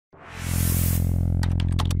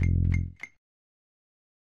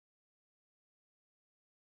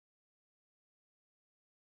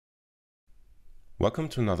Welcome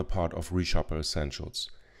to another part of ReSharper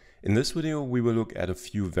Essentials. In this video we will look at a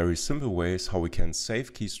few very simple ways how we can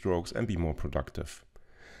save keystrokes and be more productive.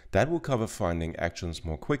 That will cover finding actions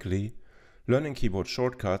more quickly, learning keyboard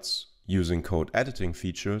shortcuts, using code editing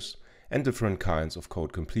features, and different kinds of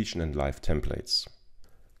code completion and live templates.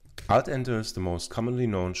 Alt-Enter is the most commonly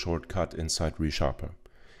known shortcut inside ReSharper.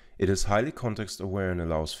 It is highly context aware and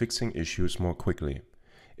allows fixing issues more quickly.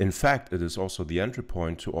 In fact, it is also the entry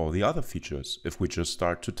point to all the other features if we just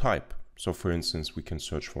start to type. So for instance, we can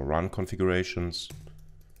search for run configurations,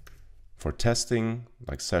 for testing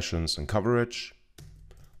like sessions and coverage.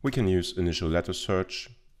 We can use initial letter search.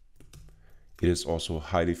 It is also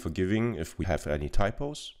highly forgiving if we have any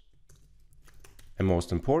typos. And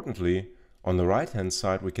most importantly, on the right hand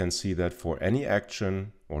side we can see that for any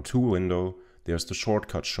action or tool window there's the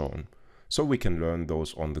shortcut shown, so we can learn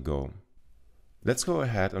those on the go. Let's go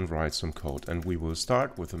ahead and write some code, and we will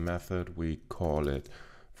start with a method. We call it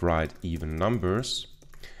write even numbers,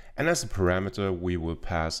 and as a parameter we will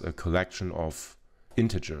pass a collection of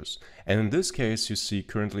integers. And in this case you see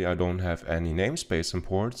currently I don't have any namespace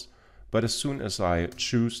imports, but as soon as I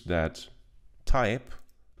choose that type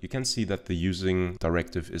you can see that the using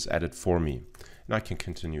directive is added for me, and I can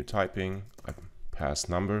continue typing. I pass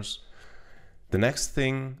numbers. The next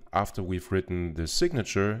thing after we've written the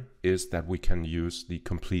signature is that we can use the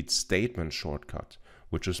complete statement shortcut,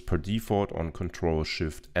 which is per default on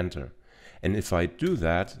Ctrl-Shift-Enter. And if I do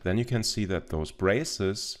that, then you can see that those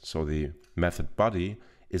braces, so the method body,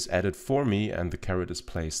 is added for me and the caret is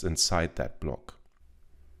placed inside that block.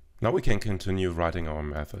 Now we can continue writing our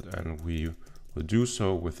method, and we will do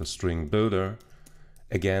so with the string builder.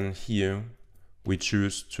 Again, here we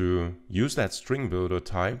choose to use that string builder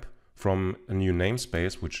type from a new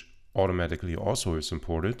namespace, which automatically also is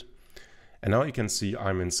imported. And now you can see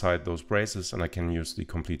I'm inside those braces, and I can use the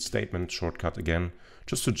complete statement shortcut again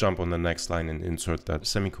just to jump on the next line and insert that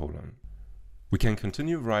semicolon. We can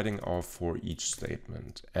continue writing our for each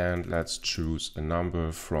statement, and let's choose a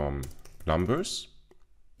number from numbers.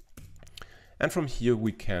 And from here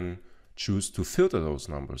we can choose to filter those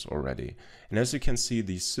numbers already. And as you can see,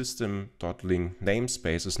 the system.link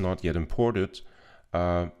namespace is not yet imported,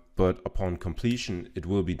 but upon completion it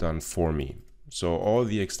will be done for me. So all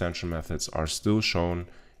the extension methods are still shown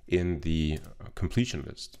in the completion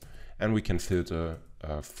list. And we can filter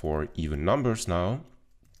for even numbers now.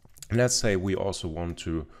 And let's say we also want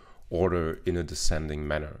to order in a descending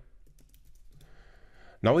manner.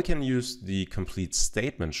 Now we can use the complete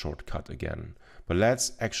statement shortcut again, but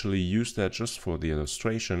let's actually use that just for the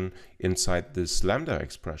illustration inside this lambda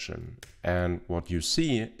expression. And what you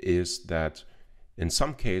see is that in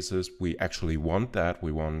some cases we actually want that.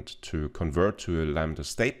 We want to convert to a lambda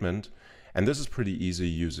statement, and this is pretty easy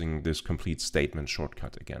using this complete statement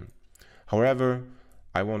shortcut again. However,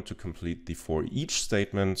 I want to complete the for each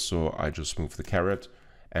statement, so I just move the caret,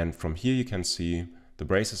 and from here you can see the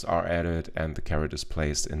braces are added and the caret is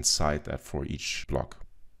placed inside that for each block.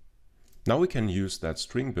 Now we can use that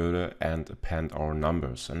string builder and append our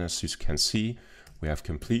numbers, and as you can see we have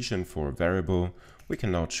completion for a variable. We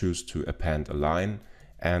can now choose to append a line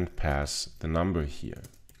and pass the number here.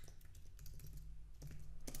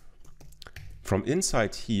 From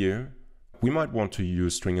inside here we might want to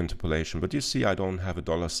use string interpolation, but you see I don't have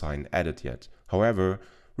a $sign added yet. However,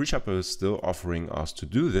 ReSharper is still offering us to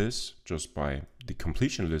do this just by the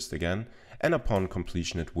completion list again, and upon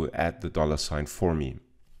completion it will add the $sign for me.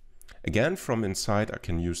 Again, from inside I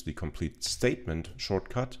can use the complete statement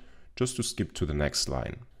shortcut just to skip to the next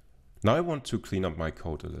line. Now I want to clean up my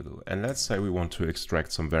code a little, and let's say we want to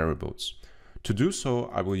extract some variables. To do so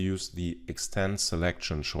I will use the extend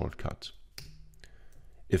selection shortcut.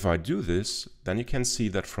 If I do this, then you can see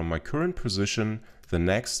that from my current position the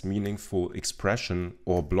next meaningful expression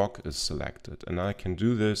or block is selected, and I can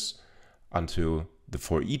do this until the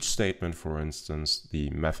for each statement, for instance the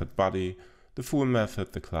method body, the full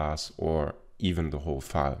method, the class, or even the whole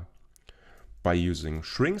file. By using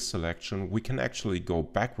shrink selection we can actually go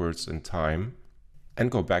backwards in time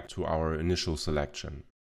and go back to our initial selection.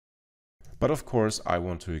 But of course I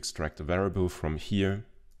want to extract a variable from here,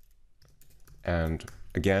 and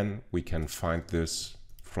again we can find this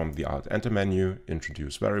from the Alt-Enter menu,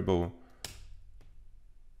 introduce variable,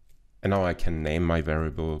 and now I can name my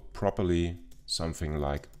variable properly, something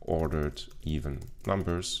like ordered even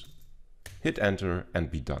numbers, hit enter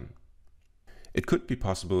and be done. It could be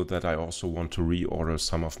possible that I also want to reorder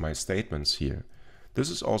some of my statements here. This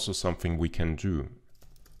is also something we can do.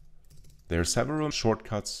 There are several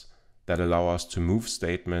shortcuts that allow us to move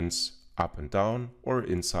statements up and down or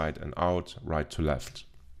inside and out, right to left.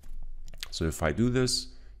 So if I do this,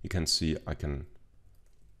 you can see I can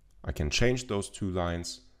I can change those two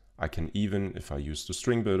lines. I can even, if I use the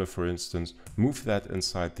string builder for instance, move that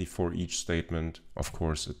inside the for each statement. Of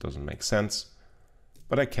course, it doesn't make sense,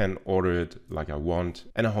 but I can order it like I want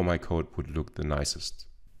and how my code would look the nicest.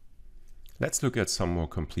 Let's look at some more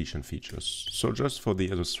completion features. So just for the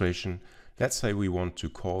illustration, let's say we want to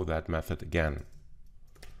call that method again.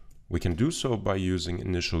 We can do so by using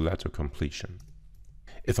initial letter completion.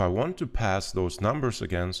 If I want to pass those numbers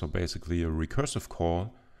again, so basically a recursive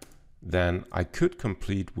call, then I could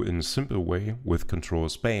complete in a simple way with control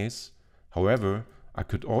space. However, I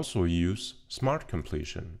could also use smart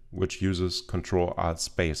completion, which uses control alt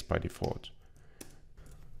space by default.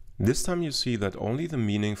 This time you see that only the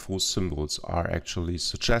meaningful symbols are actually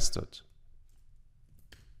suggested.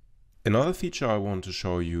 Another feature I want to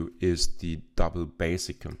show you is the double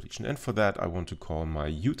basic completion, and for that I want to call my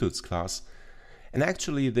utils class. And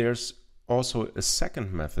actually there's also a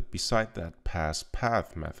second method beside that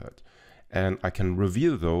passPath method, and I can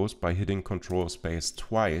reveal those by hitting control space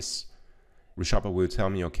twice. ReSharper will tell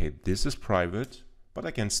me, okay, this is private, but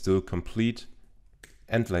I can still complete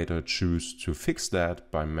and later choose to fix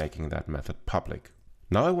that by making that method public.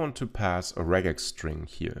 Now I want to pass a regex string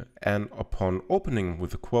here, and upon opening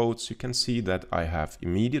with the quotes you can see that I have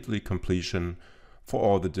immediately completion for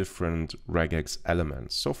all the different regex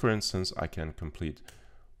elements. So for instance, I can complete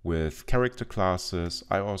with character classes.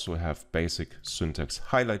 I also have basic syntax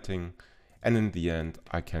highlighting, and in the end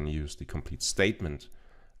I can use the complete statement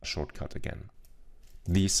shortcut again.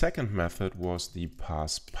 The second method was the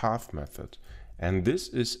passPath method, and this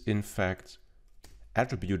is in fact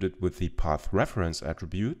attributed with the path reference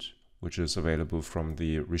attribute, which is available from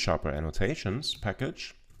the ReSharper annotations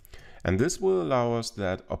package. And this will allow us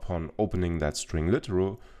that upon opening that string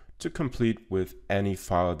literal to complete with any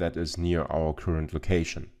file that is near our current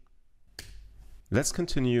location. Let's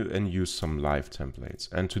continue and use some live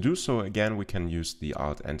templates. And to do so, again, we can use the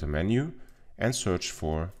Alt-Enter menu and search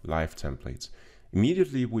for live templates.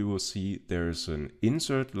 Immediately we will see there is an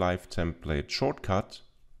insert live template shortcut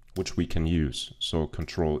which we can use. So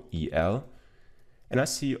Control EL, and I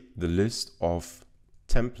see the list of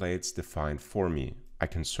templates defined for me. I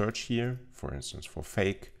can search here, for instance, for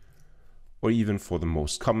fake, or even for the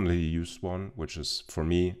most commonly used one, which is for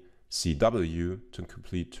me CW, to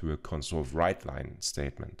complete to a console write line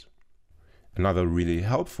statement. Another really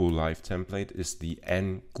helpful live template is the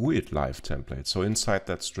ngUID live template. So inside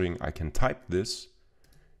that string I can type this,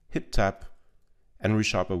 hit tab, and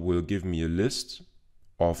ReSharper will give me a list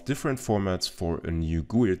of different formats for a new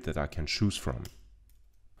GUID that I can choose from.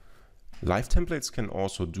 Live templates can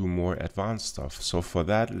also do more advanced stuff. So for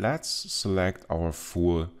that, let's select our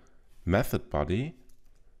full method body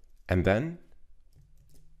and then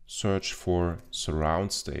search for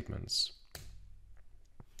surround statements.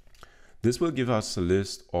 This will give us a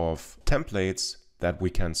list of templates that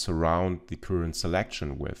we can surround the current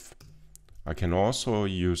selection with. I can also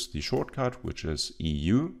use the shortcut, which is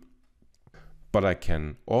EU, but I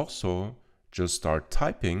can also just start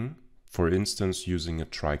typing, for instance, using a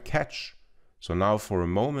try catch. So now for a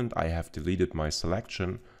moment I have deleted my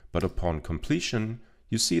selection, but upon completion,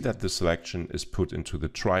 you see that the selection is put into the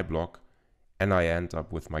try block and I end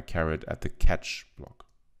up with my caret at the catch block.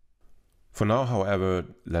 For now, however,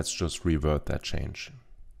 let's just revert that change.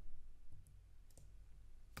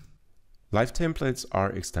 Live templates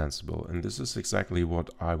are extensible, and this is exactly what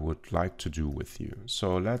I would like to do with you.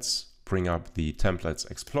 So let's bring up the Templates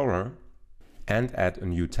Explorer and add a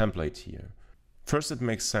new template here. First, it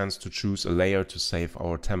makes sense to choose a layer to save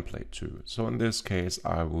our template to. So in this case,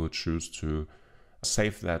 I will choose to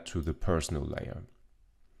save that to the personal layer.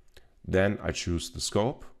 Then I choose the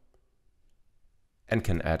scope and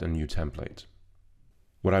can add a new template.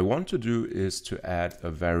 What I want to do is to add a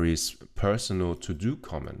very personal to-do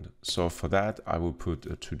comment. So for that, I will put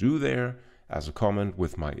a to-do there as a comment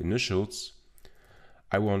with my initials.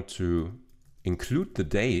 I want to include the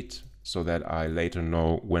date so that I later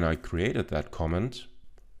know when I created that comment.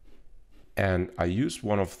 And I use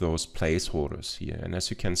one of those placeholders here. And as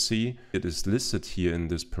you can see, it is listed here in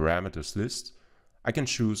this parameters list. I can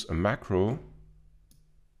choose a macro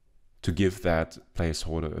to give that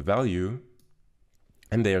placeholder a value.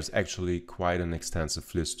 And there's actually quite an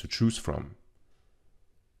extensive list to choose from.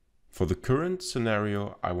 For the current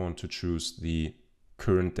scenario, I want to choose the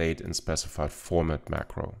current date in specified format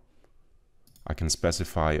macro. I can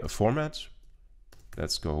specify a format.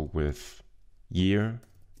 Let's go with year,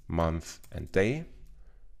 month, and day.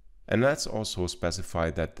 And let's also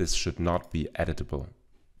specify that this should not be editable.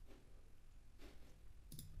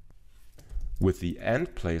 With the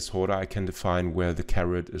end placeholder, I can define where the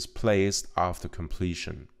caret is placed after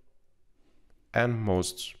completion. And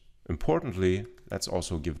most Importantly, let's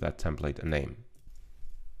also give that template a name.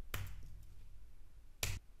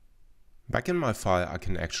 Back in my file, I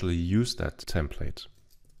can actually use that template.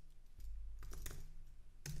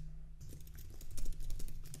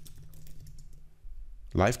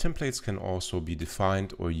 Live templates can also be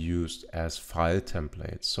defined or used as file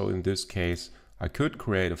templates. So in this case, I could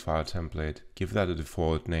create a file template, give that a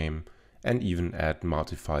default name, and even add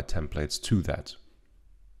multi-file templates to that.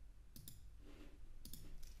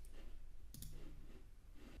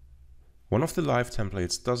 One of the live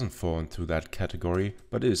templates doesn't fall into that category,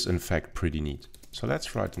 but is in fact pretty neat. So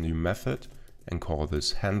let's write a new method and call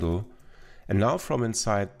this handle. And now from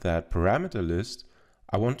inside that parameter list,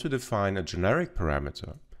 I want to define a generic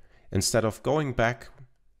parameter. Instead of going back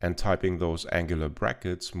and typing those angular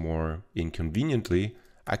brackets more inconveniently,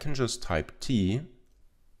 I can just type T,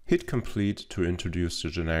 hit complete to introduce the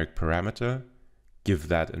generic parameter, give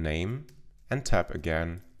that a name, and tap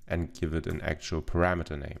again and give it an actual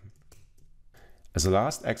parameter name. As a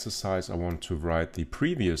last exercise, I want to write the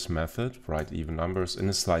previous method, write even numbers, in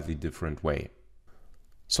a slightly different way.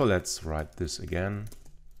 So let's write this again.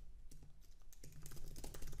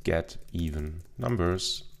 Get even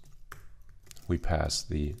numbers. We pass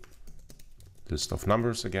the list of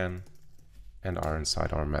numbers again and are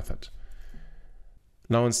inside our method.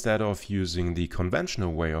 Now, instead of using the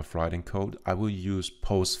conventional way of writing code, I will use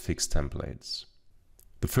postfix templates.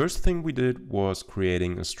 The first thing we did was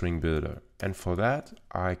creating a string builder. And for that,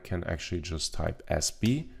 I can actually just type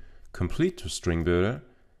SB, complete to string builder,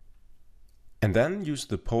 and then use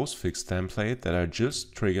the postfix template that I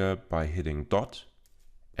just triggered by hitting dot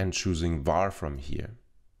and choosing var from here.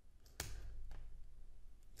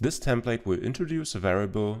 This template will introduce a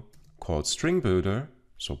variable called string builder,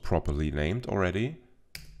 so properly named already,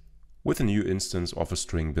 with a new instance of a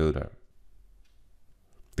string builder.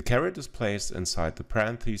 The caret is placed inside the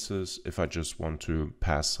parentheses if I just want to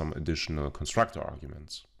pass some additional constructor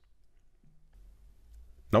arguments.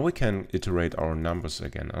 Now we can iterate our numbers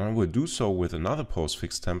again, and I will do so with another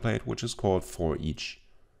postfix template which is called for each.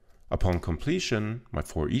 Upon completion, my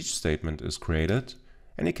for each statement is created,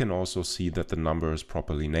 and you can also see that the number is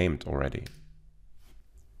properly named already.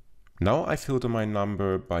 Now I filter my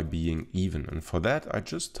number by being even, and for that I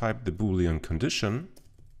just type the Boolean condition,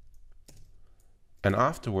 and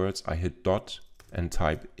afterwards I hit dot and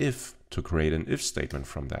type if to create an if statement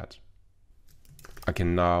from that. I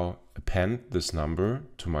can now append this number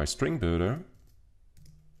to my string builder,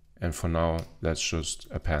 and for now let's just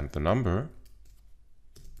append the number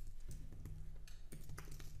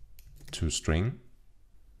to string,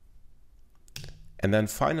 and then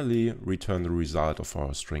finally return the result of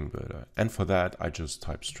our string builder. And for that I just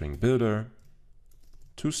type string builder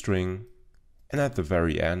to string, and at the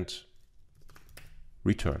very end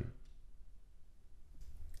return.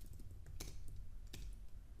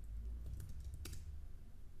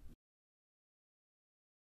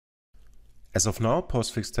 As of now,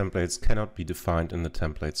 postfix templates cannot be defined in the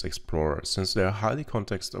Templates Explorer, since they are highly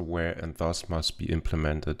context aware and thus must be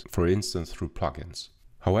implemented, for instance, through plugins.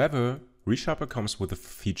 However, ReSharper comes with a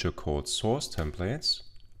feature called source templates,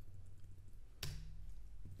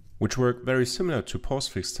 which work very similar to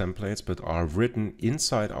postfix templates but are written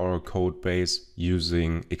inside our code base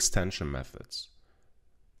using extension methods.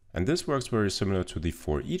 And this works very similar to the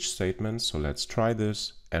for each statement, so let's try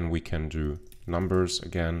this, and we can do numbers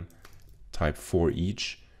again, type for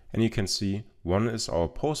each, and you can see one is our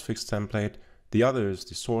postfix template, the other is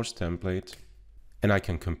the source template, and I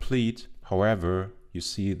can complete. However, you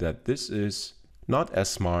see that this is not as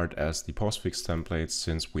smart as the postfix templates,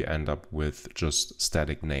 since we end up with just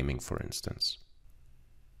static naming, for instance.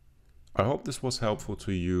 I hope this was helpful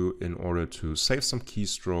to you in order to save some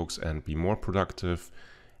keystrokes and be more productive,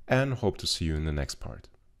 and hope to see you in the next part.